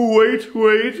plate. Wait,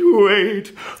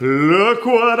 look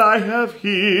what I have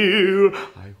here.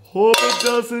 I hope it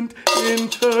doesn't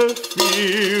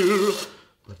interfere,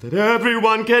 but that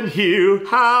everyone can hear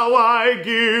how I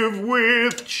give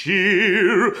with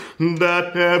cheer,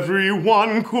 that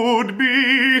everyone could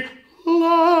be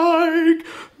like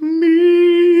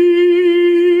me.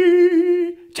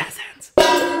 Jazz hands.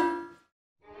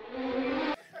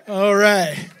 All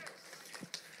right.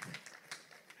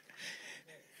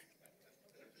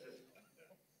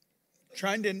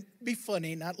 Trying to be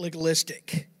funny, not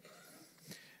legalistic.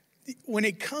 When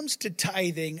it comes to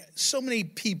tithing, so many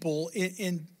people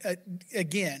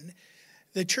again,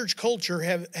 the church culture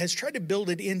has tried to build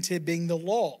it into being the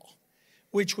law,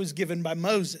 which was given by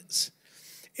Moses.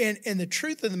 And the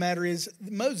truth of the matter is,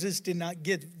 Moses did not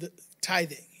give the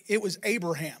tithing. It was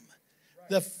Abraham,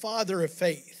 the father of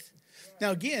faith.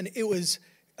 Now, again, it was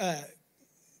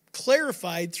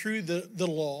clarified through the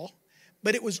law,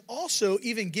 but it was also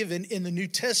even given in the New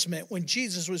Testament when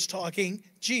Jesus was talking.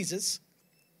 Jesus,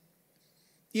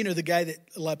 you know, the guy that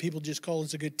a lot of people just call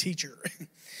as a good teacher.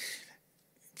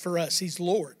 For us, he's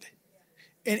Lord.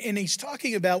 And he's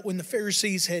talking about when the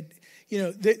Pharisees had, you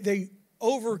know, they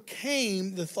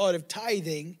overcame the thought of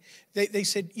tithing. They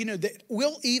said, you know, that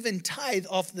we'll even tithe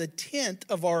off the tenth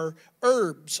of our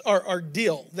herbs, our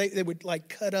dill. They would like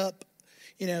cut up,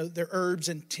 you know, their herbs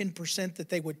and 10% that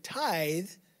they would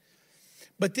tithe.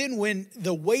 But then when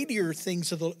the weightier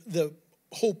things of the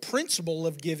whole principle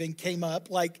of giving came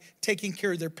up, like taking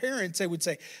care of their parents, they would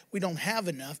say, we don't have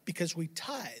enough because we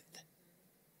tithe.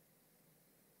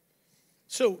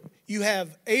 So you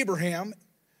have Abraham.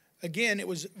 Again, it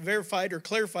was verified or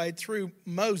clarified through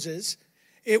Moses.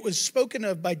 It was spoken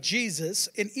of by Jesus,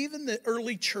 and even the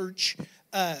early church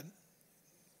taught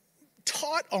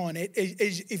on it.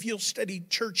 If you'll study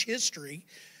church history,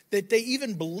 that they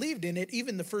even believed in it,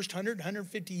 even the first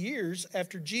 150 years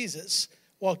after Jesus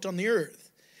walked on the earth.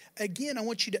 Again, I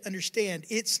want you to understand,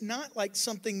 it's not like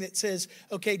something that says,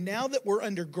 okay, now that we're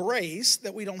under grace,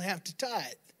 that we don't have to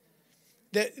tithe.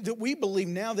 That we believe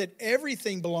now that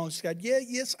everything belongs to God. Yeah,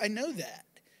 yes, I know that.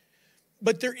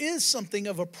 But there is something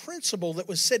of a principle that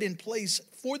was set in place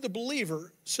for the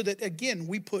believer so that, again,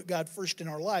 we put God first in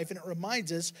our life, and it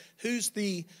reminds us who's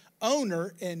the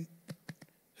owner and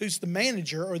who's the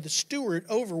manager or the steward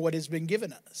over what has been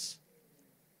given us.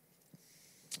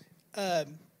 Let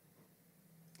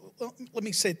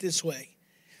me say it this way.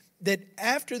 That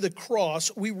after the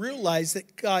cross, we realize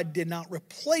that God did not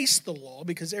replace the law,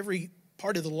 because every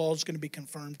part of the law is going to be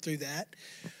confirmed through that.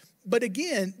 But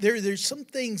again, there's some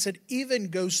things that even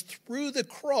goes through the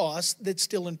cross that's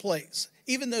still in place.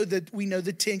 Even though that we know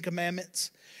the 10 Commandments,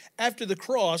 after the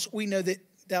cross, we know that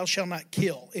thou shalt not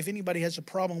kill. If anybody has a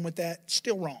problem with that,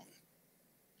 still wrong.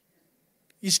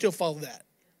 You still follow that,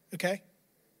 okay?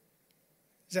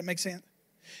 Does that make sense?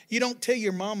 You don't tell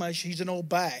your mama she's an old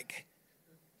bag.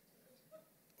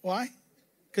 Why?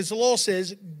 Because the law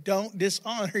says don't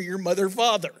dishonor your mother or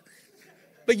father.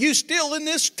 But you still, in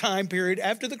this time period,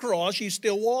 after the cross, you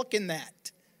still walk in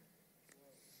that.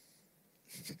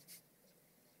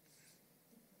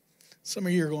 Some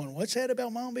of you are going, what's that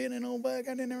about mom being an old bag?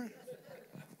 I didn't know.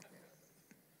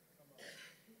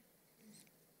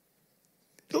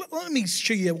 Let me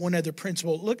show you one other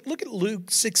principle. Look at Luke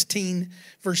 16,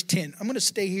 verse 10. I'm going to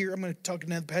stay here. I'm going to talk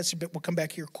another passage, but we'll come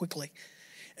back here quickly.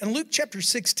 In Luke chapter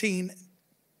 16,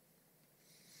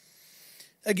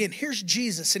 again, here's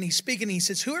Jesus, and he's speaking. He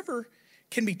says, whoever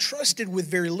can be trusted with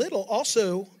very little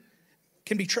also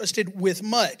can be trusted with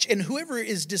much. And whoever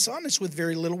is dishonest with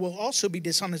very little will also be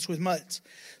dishonest with much.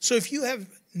 So if you have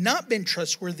not been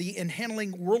trustworthy in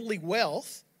handling worldly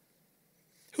wealth,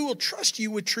 who will trust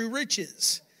you with true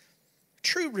riches?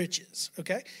 true riches,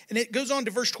 okay? And it goes on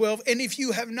to verse 12, and if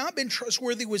you have not been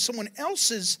trustworthy with someone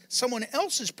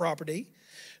else's property,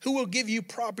 who will give you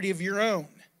property of your own?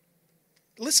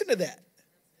 Listen to that.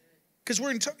 Because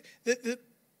we're in the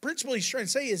principle he's trying to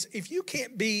say is, if you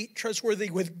can't be trustworthy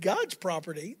with God's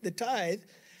property, the tithe,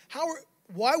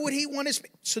 why would he want us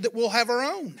so that we'll have our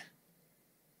own?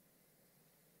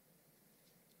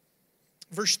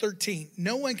 Verse 13,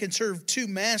 no one can serve two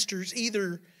masters.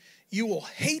 Either you will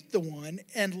hate the one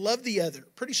and love the other.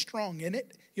 Pretty strong, isn't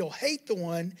it? You'll hate the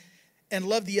one and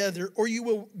love the other, or you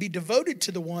will be devoted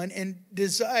to the one and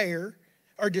despise.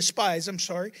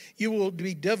 You will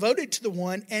be devoted to the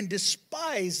one and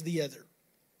despise the other.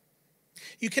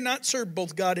 You cannot serve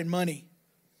both God and money.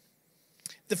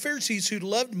 The Pharisees who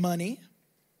loved money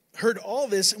heard all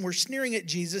this and were sneering at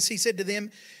Jesus. He said to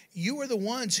them, you are the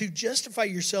ones who justify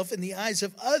yourself in the eyes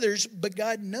of others, but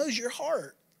God knows your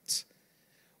hearts.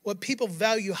 What people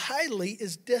value highly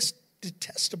is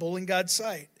detestable in God's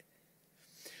sight.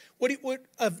 What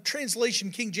a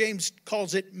translation, King James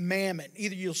calls it mammon.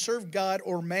 Either you'll serve God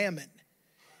or mammon.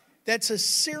 That's a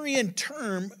Syrian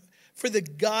term for the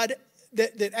God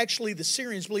that actually the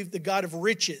Syrians believe the God of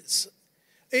riches.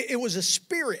 It was a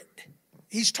spirit.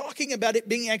 He's talking about it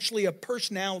being actually a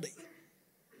personality.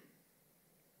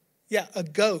 Yeah, a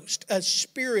ghost, a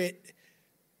spirit,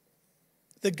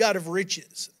 the God of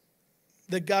riches.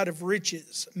 The God of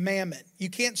riches, mammon. You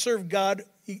can't serve God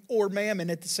or mammon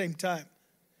at the same time.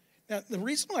 Now, the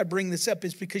reason why I bring this up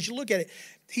is because you look at it,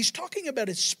 he's talking about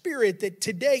a spirit that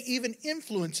today even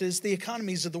influences the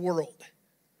economies of the world.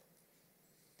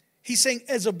 He's saying,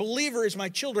 as a believer, as my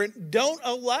children, don't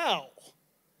allow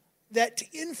that to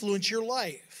influence your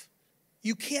life.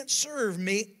 You can't serve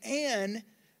me and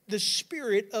the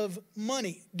spirit of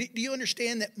money. Do you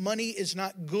understand that money is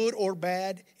not good or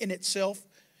bad in itself?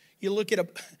 You look at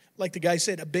like the guy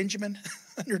said, a Benjamin,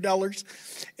 $100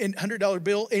 and $100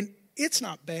 bill, and it's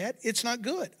not bad. It's not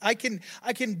good. I can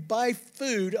buy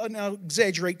food, and I'll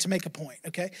exaggerate to make a point,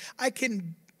 okay? I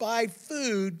can buy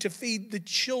food to feed the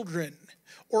children,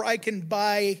 or I can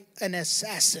buy an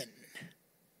assassin.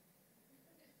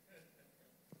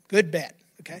 Good, bad,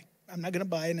 okay? I'm not going to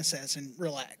buy an assassin.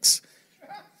 Relax.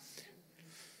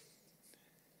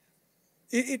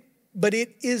 But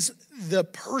it is the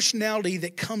personality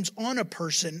that comes on a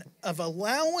person of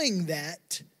allowing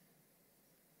that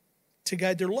to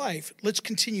guide their life. Let's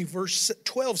continue. Verse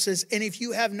 12 says, and if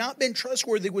you have not been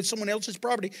trustworthy with someone else's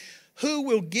property, who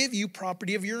will give you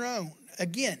property of your own?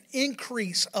 Again,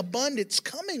 increase, abundance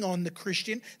coming on the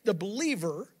Christian, the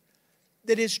believer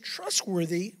that is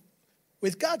trustworthy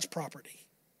with God's property.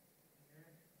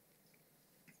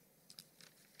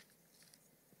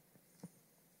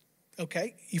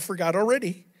 Okay, you forgot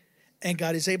already. And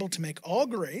God is able to make all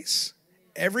grace,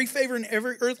 every favor and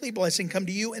every earthly blessing come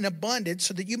to you in abundance,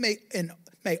 so that you may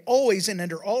always and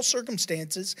under all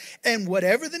circumstances and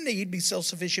whatever the need be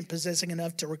self-sufficient, possessing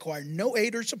enough to require no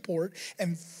aid or support,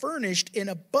 and furnished in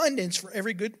abundance for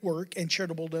every good work and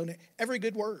charitable donation, every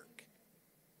good work.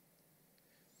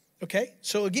 Okay,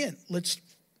 so again, let's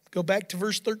go back to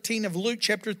verse 13 of Luke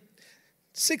chapter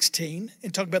 16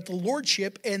 and talk about the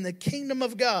lordship and the kingdom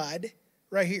of God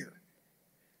right here.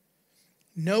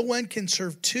 No one can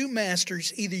serve two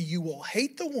masters. Either you will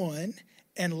hate the one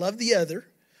and love the other,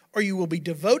 or you will be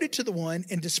devoted to the one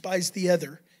and despise the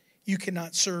other. You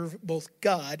cannot serve both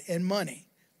God and money.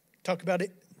 Talk about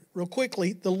it real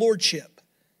quickly, the lordship.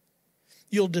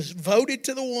 You'll devoted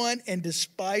to the one and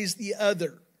despise the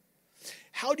other.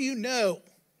 How do you know?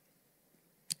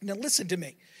 Now listen to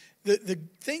me. The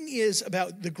thing is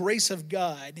about the grace of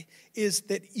God is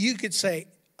that you could say,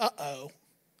 uh-oh,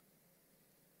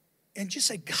 and just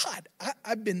say, God,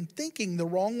 I've been thinking the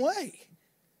wrong way.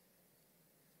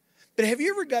 But have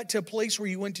you ever got to a place where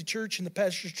you went to church and the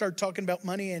pastor started talking about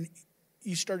money and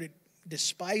you started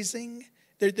despising?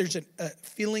 There's a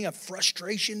feeling of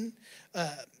frustration,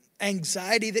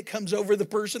 anxiety that comes over the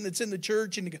person that's in the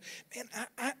church, and you go,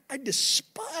 man, I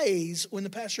despise when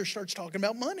the pastor starts talking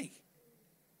about money.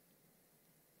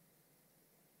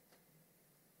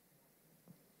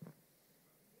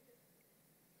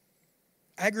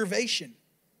 Aggravation.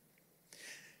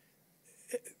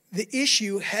 The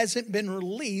issue hasn't been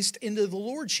released into the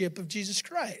lordship of Jesus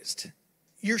Christ.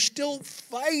 You're still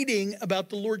fighting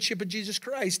about the lordship of Jesus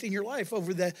Christ in your life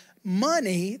over the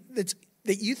money that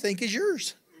you think is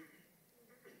yours.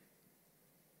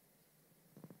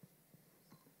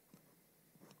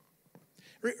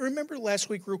 Remember last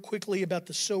week real quickly about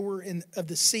the sower of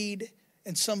the seed?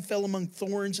 And some fell among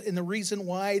thorns, and the reason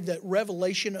why the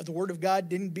revelation of the Word of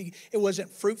God it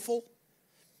wasn't fruitful.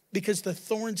 because the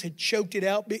thorns had choked it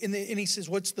out. And he says,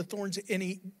 what's the thorns? And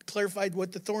he clarified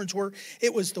what the thorns were.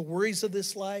 It was the worries of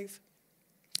this life,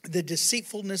 the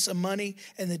deceitfulness of money,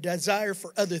 and the desire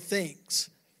for other things.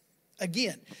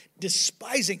 Again,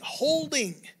 despising,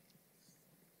 holding.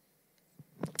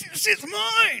 This is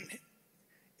mine.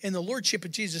 And the Lordship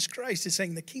of Jesus Christ is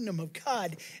saying the kingdom of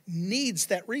God needs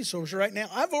that resource right now.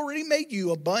 I've already made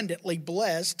you abundantly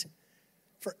blessed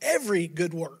for every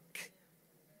good work.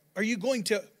 Are you going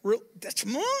to, that's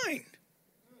mine.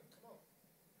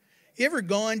 You ever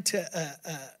gone to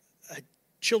a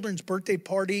children's birthday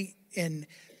party and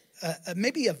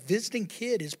maybe a visiting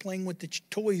kid is playing with the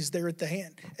toys there at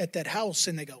that house,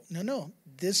 and they go, no,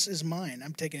 this is mine.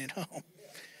 I'm taking it home.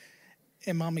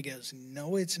 And mommy goes,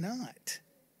 no, it's not.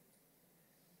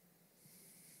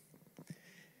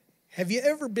 Have you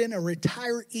ever been a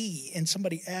retiree and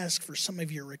somebody asked for some of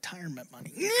your retirement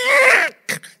money?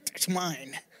 That's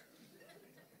mine.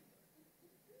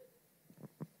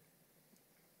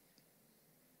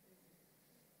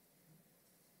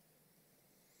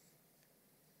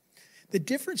 The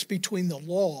difference between the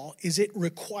law is it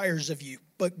requires of you,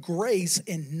 but grace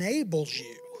enables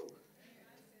you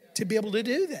to be able to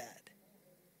do that.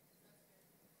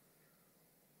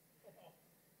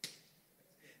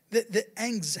 The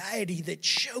anxiety that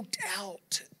choked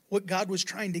out what God was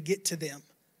trying to get to them.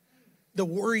 The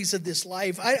worries of this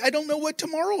life. I don't know what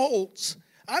tomorrow holds.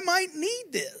 I might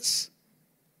need this.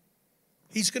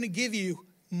 He's going to give you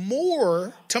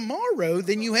more tomorrow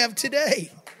than you have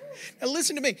today. Now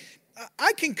listen to me.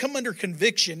 I can come under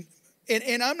conviction,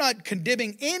 and I'm not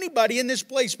condemning anybody in this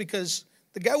place because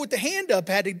the guy with the hand up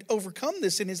had to overcome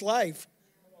this in his life.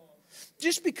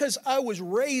 Just because I was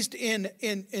raised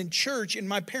in church and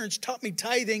my parents taught me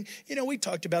tithing, we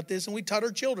talked about this and we taught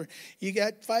our children. You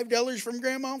got $5 from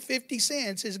grandma, 50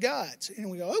 cents is God's. And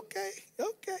we go, okay.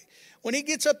 When it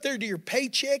gets up there to your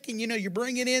paycheck and, you're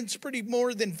bringing in it's pretty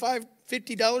more than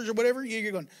 $50 or whatever,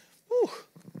 you're going, whew,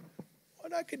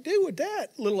 what I could do with that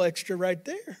little extra right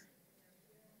there.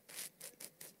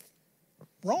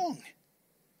 Wrong.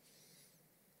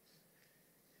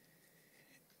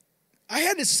 I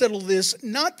had to settle this,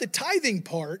 not the tithing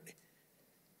part,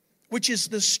 which is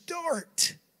the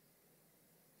start,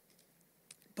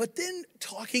 but then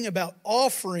talking about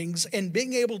offerings and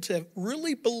being able to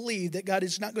really believe that God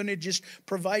is not going to just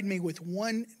provide me with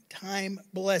one-time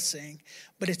blessing,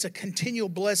 but it's a continual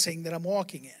blessing that I'm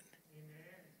walking in.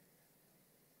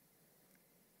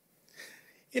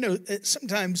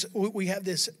 Sometimes we have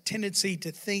this tendency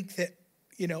to think that,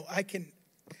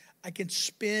 I can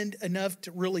spend enough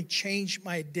to really change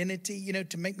my identity,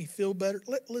 to make me feel better.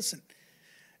 Listen,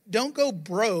 don't go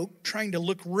broke trying to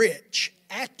look rich.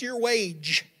 Act your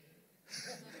wage.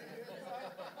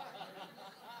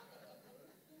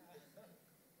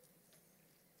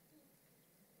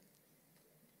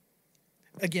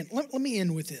 Again, let me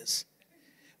end with this.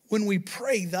 When we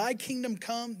pray, thy kingdom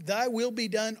come, thy will be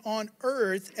done on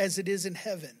earth as it is in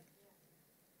heaven.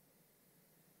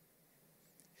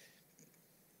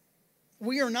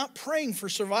 We are not praying for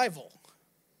survival.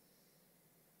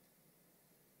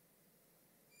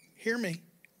 Hear me.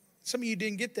 Some of you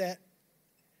didn't get that.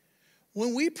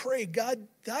 When we pray, God,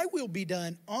 thy will be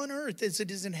done on earth as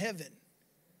it is in heaven.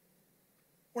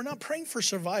 We're not praying for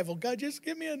survival. God, just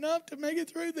give me enough to make it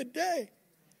through the day.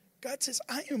 God says,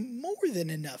 I am more than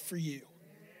enough for you.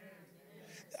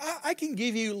 I can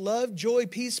give you love, joy,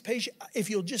 peace, patience. If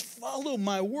you'll just follow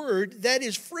my word, that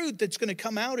is fruit that's going to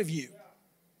come out of you.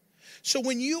 So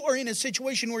when you are in a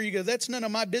situation where you go, that's none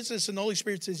of my business, and the Holy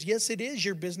Spirit says, yes, it is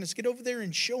your business. Get over there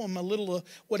and show them a little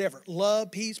whatever. Love,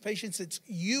 peace, patience. It's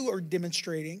you are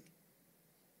demonstrating.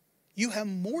 You have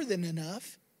more than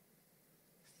enough.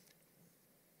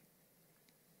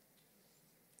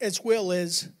 As well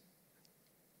as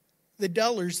the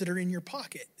dollars that are in your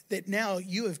pocket that now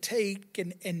you have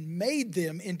taken and made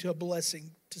them into a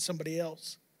blessing to somebody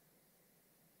else.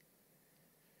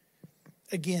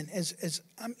 Again, as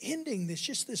I'm ending this,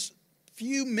 just this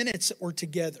few minutes that we're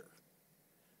together,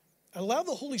 allow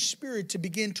the Holy Spirit to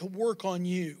begin to work on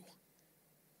you.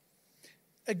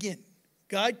 Again,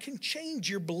 God can change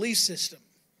your belief system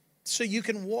so you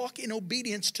can walk in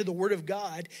obedience to the Word of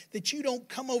God, that you don't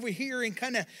come over here and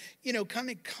kind of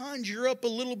conjure up a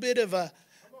little bit of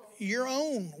your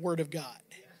own Word of God.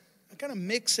 Kind of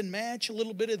mix and match a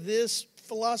little bit of this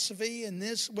philosophy and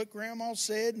this what grandma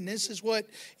said, and this is what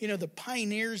the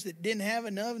pioneers that didn't have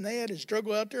enough and they had to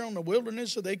struggle out there on the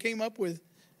wilderness, so they came up with.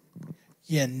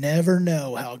 You never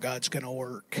know how God's going to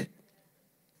work.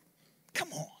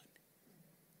 Come on.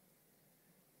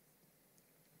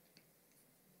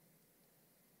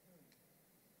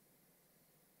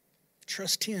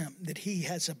 Trust Him that He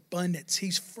has abundance.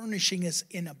 He's furnishing us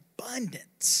in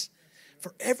abundance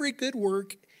for every good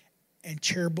work and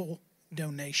charitable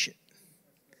donation.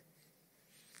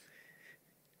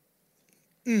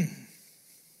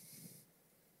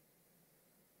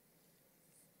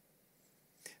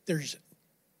 There's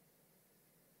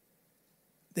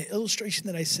the illustration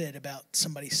that I said about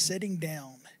somebody sitting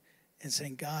down and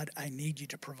saying, God, I need you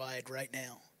to provide right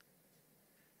now.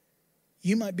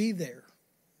 You might be there.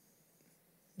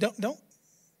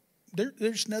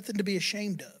 There's nothing to be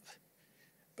ashamed of.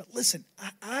 But listen,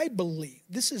 I believe,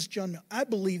 this is John, I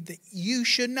believe that you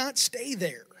should not stay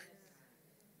there.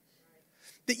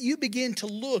 That you begin to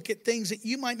look at things that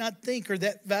you might not think are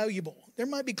that valuable. There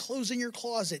might be clothes in your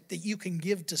closet that you can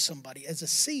give to somebody as a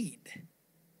seed.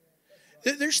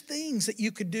 There's things that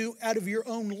you could do out of your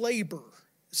own labor.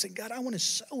 Saying, God, I want to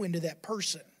sow into that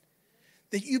person.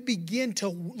 That you begin to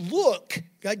look,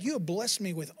 God, you have blessed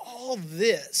me with all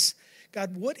this.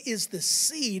 God, what is the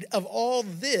seed of all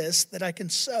this that I can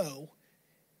sow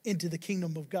into the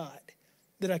kingdom of God?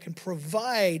 That I can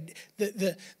provide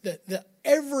the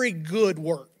every good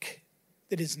work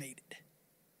that is needed.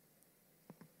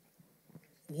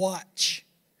 Watch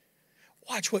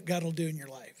what God will do in your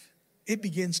life. It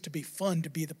begins to be fun to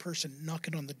be the person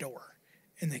knocking on the door.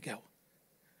 And they go,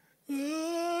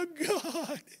 oh,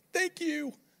 God, thank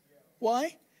you.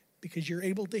 Why? Because you're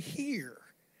able to hear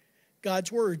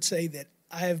God's word say that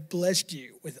I have blessed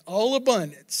you with all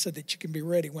abundance so that you can be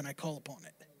ready when I call upon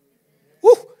it.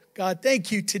 Woo! God,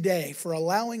 thank you today for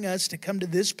allowing us to come to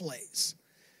this place.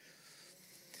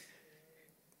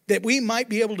 That we might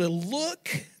be able to look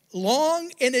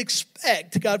long and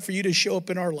expect, God, for you to show up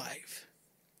in our life.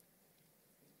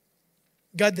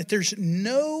 God, that there's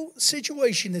no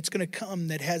situation that's going to come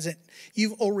that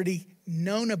you've already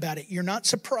known about it. You're not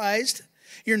surprised.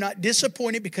 You're not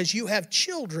disappointed because you have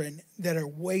children that are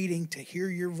waiting to hear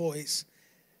your voice.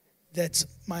 That's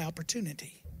my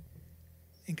opportunity.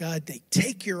 And God, they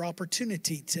take your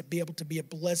opportunity to be able to be a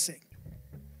blessing.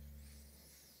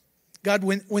 God,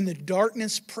 when the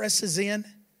darkness presses in,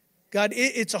 God,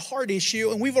 it's a hard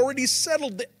issue, and we've already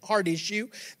settled the hard issue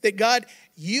that, God,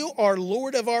 you are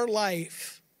Lord of our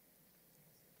life.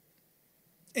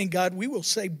 And God, we will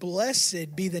say,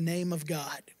 blessed be the name of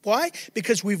God. Why?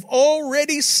 Because we've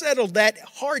already settled that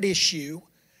hard issue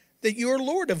that you are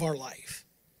Lord of our life.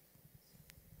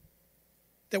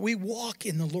 That we walk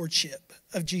in the lordship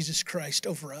of Jesus Christ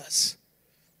over us.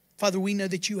 Father, we know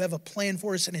that you have a plan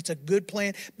for us, and it's a good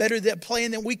plan, better than a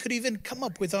plan than we could even come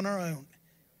up with on our own.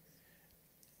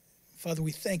 Father,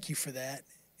 we thank you for that.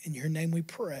 In your name we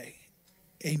pray.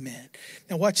 Amen.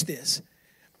 Now watch this.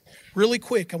 Really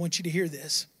quick, I want you to hear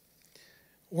this.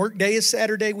 Work day is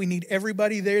Saturday. We need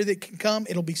everybody there that can come.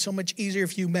 It'll be so much easier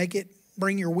if you make it.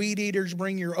 Bring your weed eaters,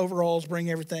 bring your overalls, bring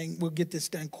everything. We'll get this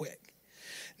done quick.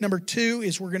 Number 2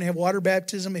 is we're going to have water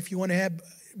baptism. If you want to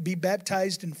be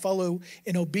baptized and follow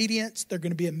in obedience, there's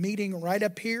going to be a meeting right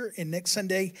up here. And next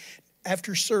Sunday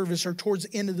after service or towards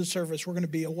the end of the service, there's going to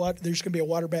be a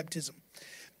water baptism.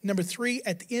 Number 3,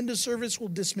 at the end of service, we'll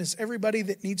dismiss everybody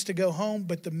that needs to go home,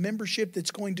 but the membership that's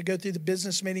going to go through the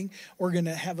business meeting, we're going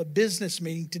to have a business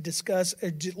meeting to discuss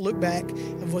or look back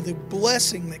of what the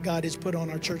blessing that God has put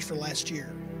on our church for last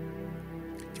year.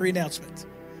 3 announcements.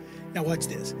 Now watch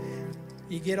this.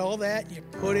 You get all that, you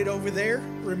put it over there,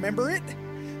 remember it?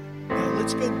 Now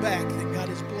let's go back that God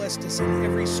has blessed us in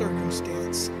every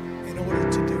circumstance in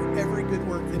order to do every good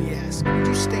work that He has. Would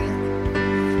you stand?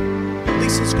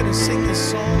 Lisa's going to sing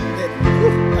this song that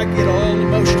I get all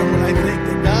emotional when I think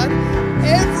that God,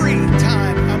 every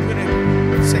time I'm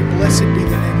going to say, blessed be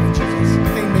the name of Jesus.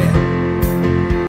 Amen.